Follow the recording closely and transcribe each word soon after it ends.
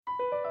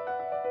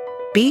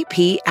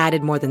BP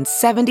added more than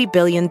 $70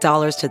 billion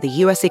to the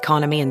U.S.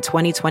 economy in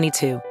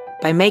 2022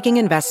 by making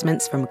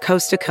investments from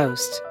coast to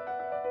coast.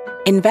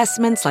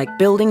 Investments like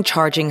building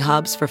charging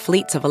hubs for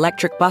fleets of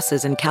electric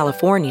buses in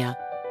California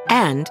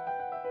and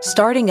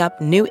starting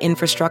up new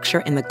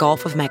infrastructure in the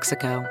Gulf of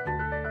Mexico.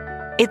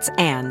 It's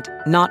and,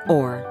 not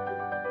or.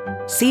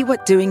 See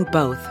what doing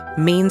both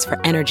means for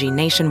energy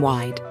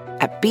nationwide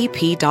at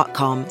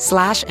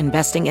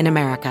bp.com/investing in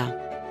America.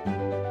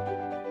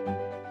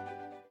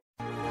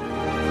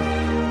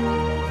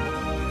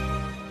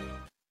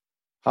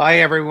 Hi,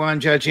 everyone.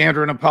 Judge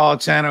Andrew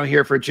Napolitano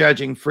here for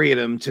Judging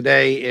Freedom.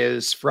 Today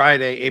is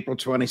Friday, April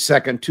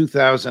 22nd,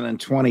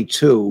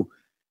 2022.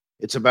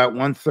 It's about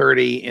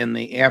 1:30 in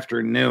the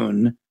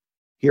afternoon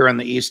here on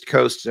the East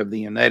Coast of the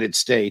United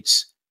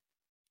States.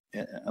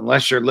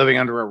 Unless you're living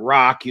under a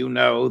rock, you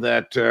know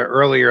that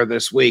earlier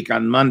this week,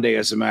 on Monday,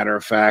 as a matter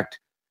of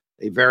fact,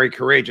 a very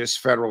courageous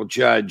federal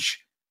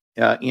judge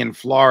in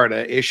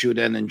Florida issued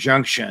an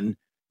injunction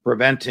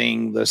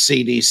preventing the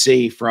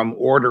CDC from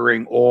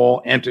ordering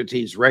all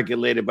entities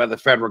regulated by the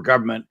federal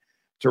government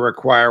to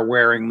require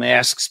wearing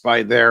masks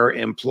by their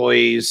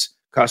employees,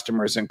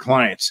 customers, and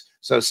clients.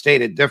 So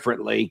stated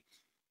differently,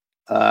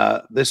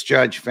 this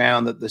judge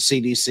found that the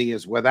CDC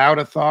is without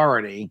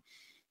authority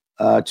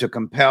to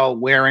compel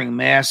wearing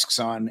masks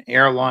on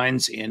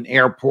airlines, in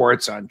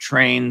airports, on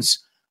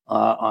trains,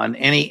 on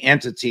any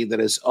entity that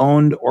is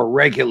owned or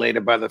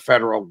regulated by the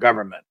federal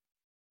government.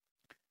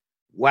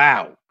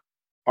 Wow.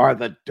 Are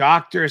the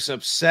doctors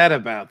upset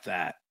about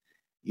that?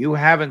 You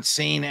haven't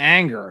seen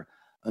anger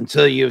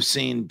until you've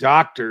seen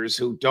doctors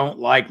who don't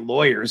like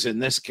lawyers, in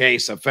this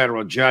case, a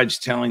federal judge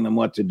telling them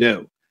what to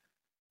do.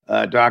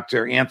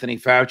 Dr. Anthony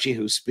Fauci,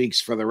 who speaks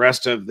for the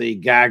rest of the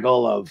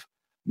gaggle of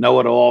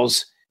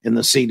know-it-alls in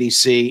the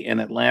CDC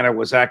in Atlanta,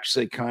 was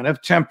actually kind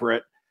of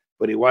temperate,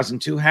 but he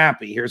wasn't too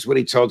happy. Here's what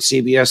he told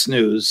CBS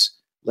News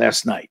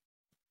last night.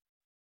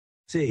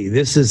 See,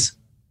 this is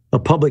a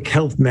public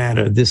health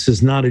matter. This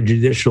is not a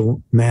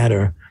judicial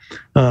matter.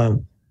 The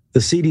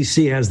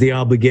CDC has the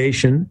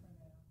obligation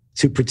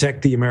to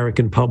protect the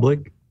American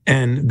public,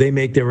 and they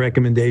make their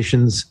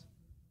recommendations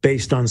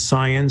based on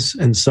science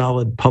and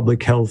solid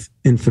public health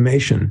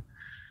information.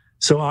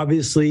 So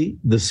obviously,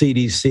 the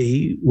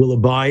CDC will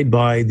abide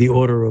by the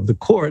order of the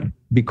court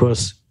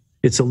because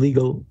it's a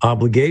legal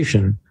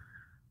obligation.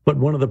 But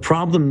one of the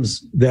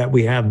problems that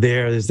we have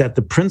there is that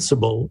the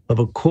principle of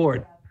a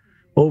court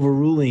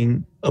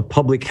overruling a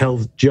public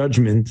health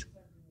judgment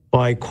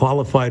by a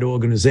qualified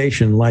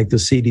organization like the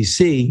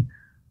CDC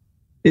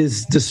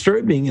is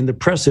disturbing in the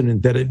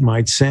precedent that it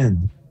might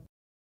send.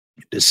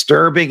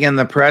 Disturbing in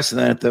the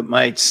precedent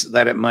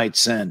that it might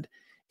send.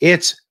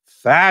 It's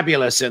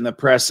fabulous in the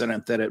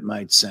precedent that it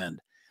might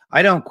send.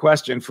 I don't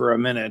question for a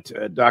minute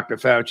Dr.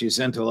 Fauci's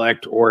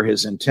intellect or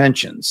his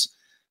intentions,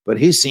 but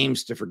he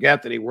seems to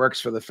forget that he works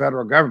for the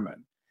federal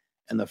government.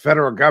 And the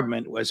federal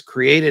government was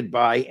created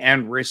by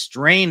and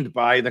restrained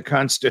by the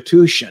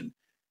Constitution.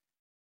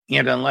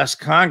 And unless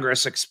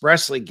Congress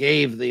expressly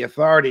gave the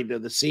authority to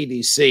the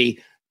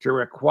CDC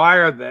to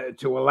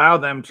allow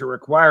them to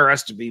require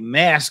us to be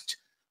masked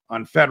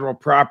on federal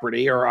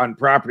property or on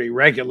property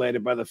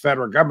regulated by the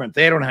federal government,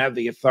 they don't have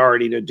the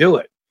authority to do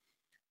it.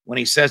 When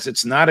he says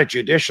it's not a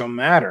judicial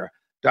matter,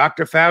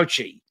 Dr.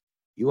 Fauci,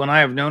 you and I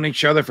have known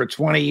each other for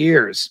 20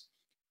 years.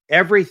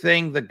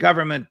 Everything the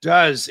government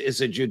does is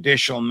a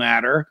judicial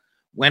matter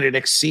when it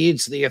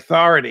exceeds the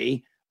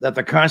authority that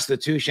the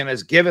Constitution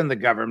has given the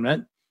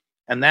government.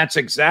 And that's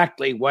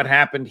exactly what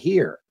happened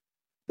here.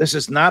 This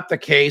is not the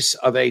case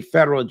of a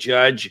federal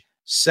judge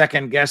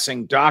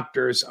second-guessing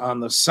doctors on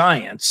the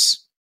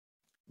science,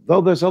 though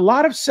there's a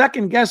lot of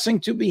second-guessing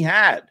to be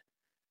had.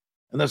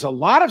 And there's a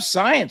lot of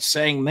science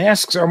saying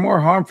masks are more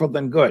harmful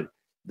than good.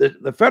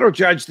 The federal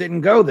judge didn't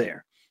go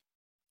there.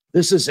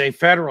 This is a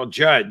federal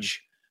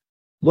judge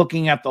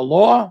looking at the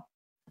law,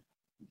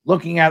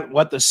 looking at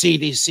what the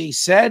CDC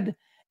said,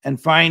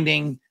 and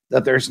finding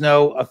that there's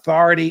no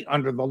authority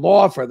under the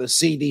law for the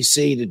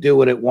CDC to do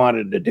what it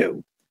wanted to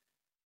do.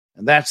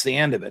 And that's the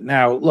end of it.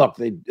 Now, look,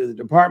 the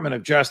Department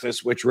of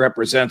Justice, which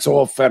represents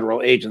all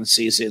federal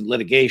agencies in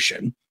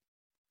litigation,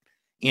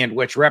 and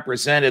which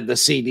represented the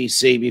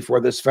CDC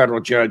before this federal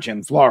judge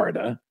in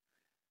Florida,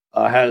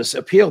 has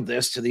appealed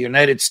this to the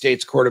United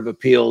States Court of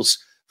Appeals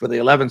for the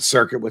 11th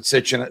Circuit, which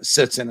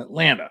sits in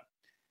Atlanta.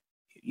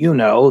 You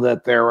know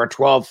that there are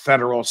 12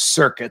 federal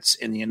circuits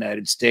in the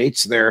United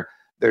States. They're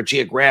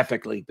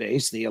geographically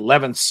based. The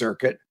 11th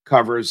Circuit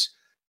covers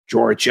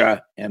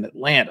Georgia and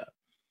Atlanta.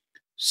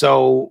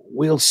 So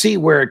we'll see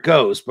where it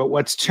goes. But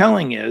what's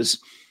telling is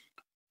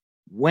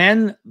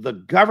when the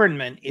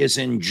government is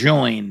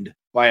enjoined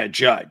by a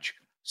judge,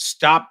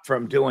 stopped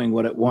from doing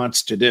what it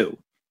wants to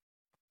do,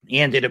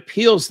 and it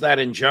appeals that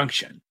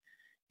injunction,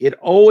 it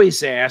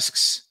always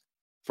asks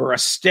for a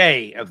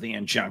stay of the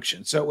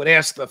injunction. So it would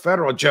ask the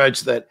federal judge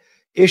that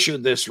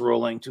issued this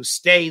ruling to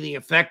stay the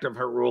effect of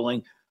her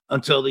ruling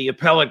until the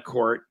appellate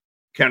court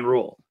can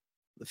rule.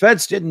 The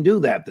feds didn't do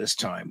that this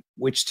time,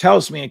 which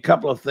tells me a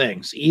couple of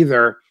things.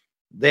 Either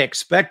they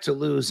expect to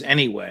lose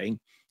anyway,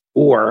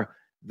 or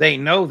they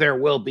know there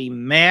will be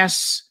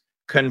mass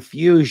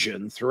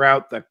confusion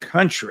throughout the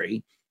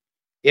country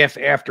if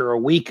after a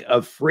week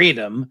of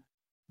freedom,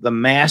 the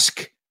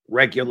mask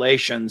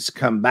regulations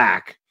come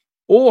back,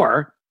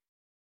 or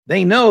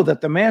they know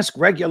that the mask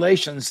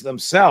regulations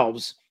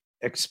themselves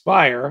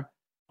expire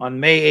on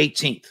May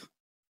 18th.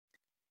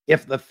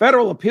 If the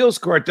federal appeals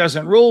court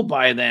doesn't rule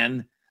by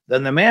then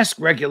the mask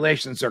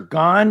regulations are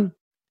gone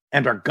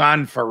and are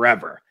gone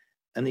forever.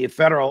 And the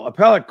federal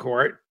appellate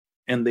court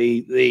in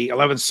the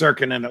 11th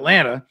Circuit in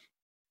Atlanta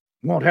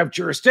won't have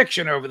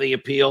jurisdiction over the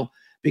appeal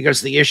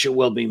because the issue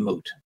will be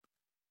moot.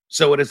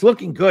 So it is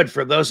looking good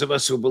for those of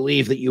us who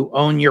believe that you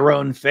own your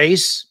own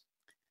face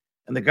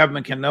and the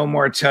government can no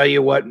more tell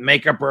you what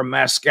makeup or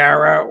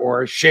mascara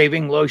or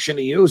shaving lotion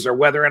to use or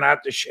whether or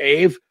not to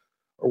shave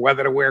or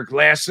whether to wear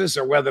glasses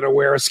or whether to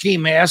wear a ski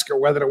mask or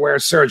whether to wear a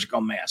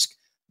surgical mask.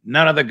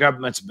 None of the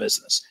government's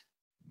business.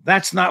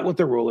 That's not what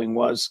the ruling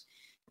was.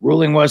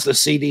 Ruling was the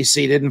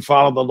CDC didn't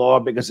follow the law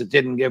because it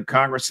didn't give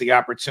Congress the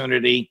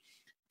opportunity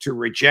to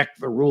reject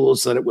the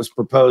rules that it was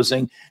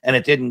proposing, and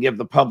it didn't give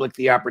the public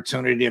the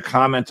opportunity to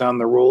comment on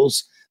the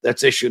rules.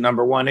 That's issue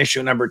number one.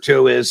 Issue number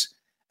two is,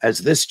 as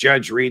this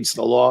judge reads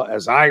the law,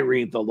 as I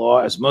read the law,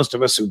 as most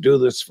of us who do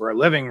this for a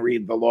living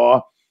read the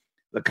law,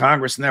 the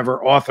Congress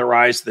never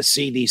authorized the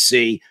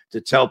CDC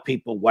to tell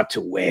people what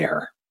to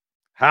wear.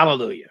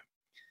 Hallelujah.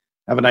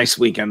 Have a nice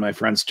weekend, my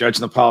friends. Judge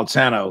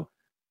Napolitano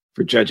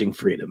for Judging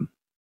Freedom.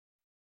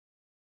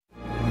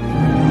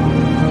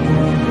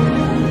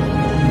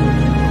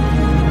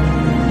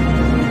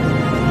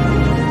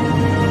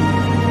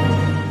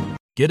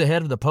 Get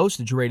ahead of the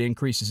postage rate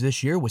increases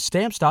this year with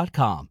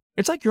Stamps.com.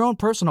 It's like your own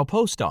personal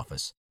post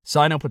office.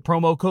 Sign up with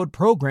promo code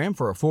PROGRAM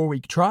for a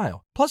 4-week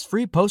trial, plus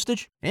free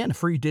postage and a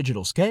free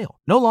digital scale.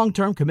 No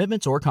long-term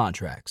commitments or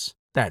contracts.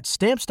 That's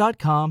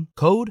Stamps.com,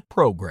 code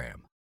PROGRAM.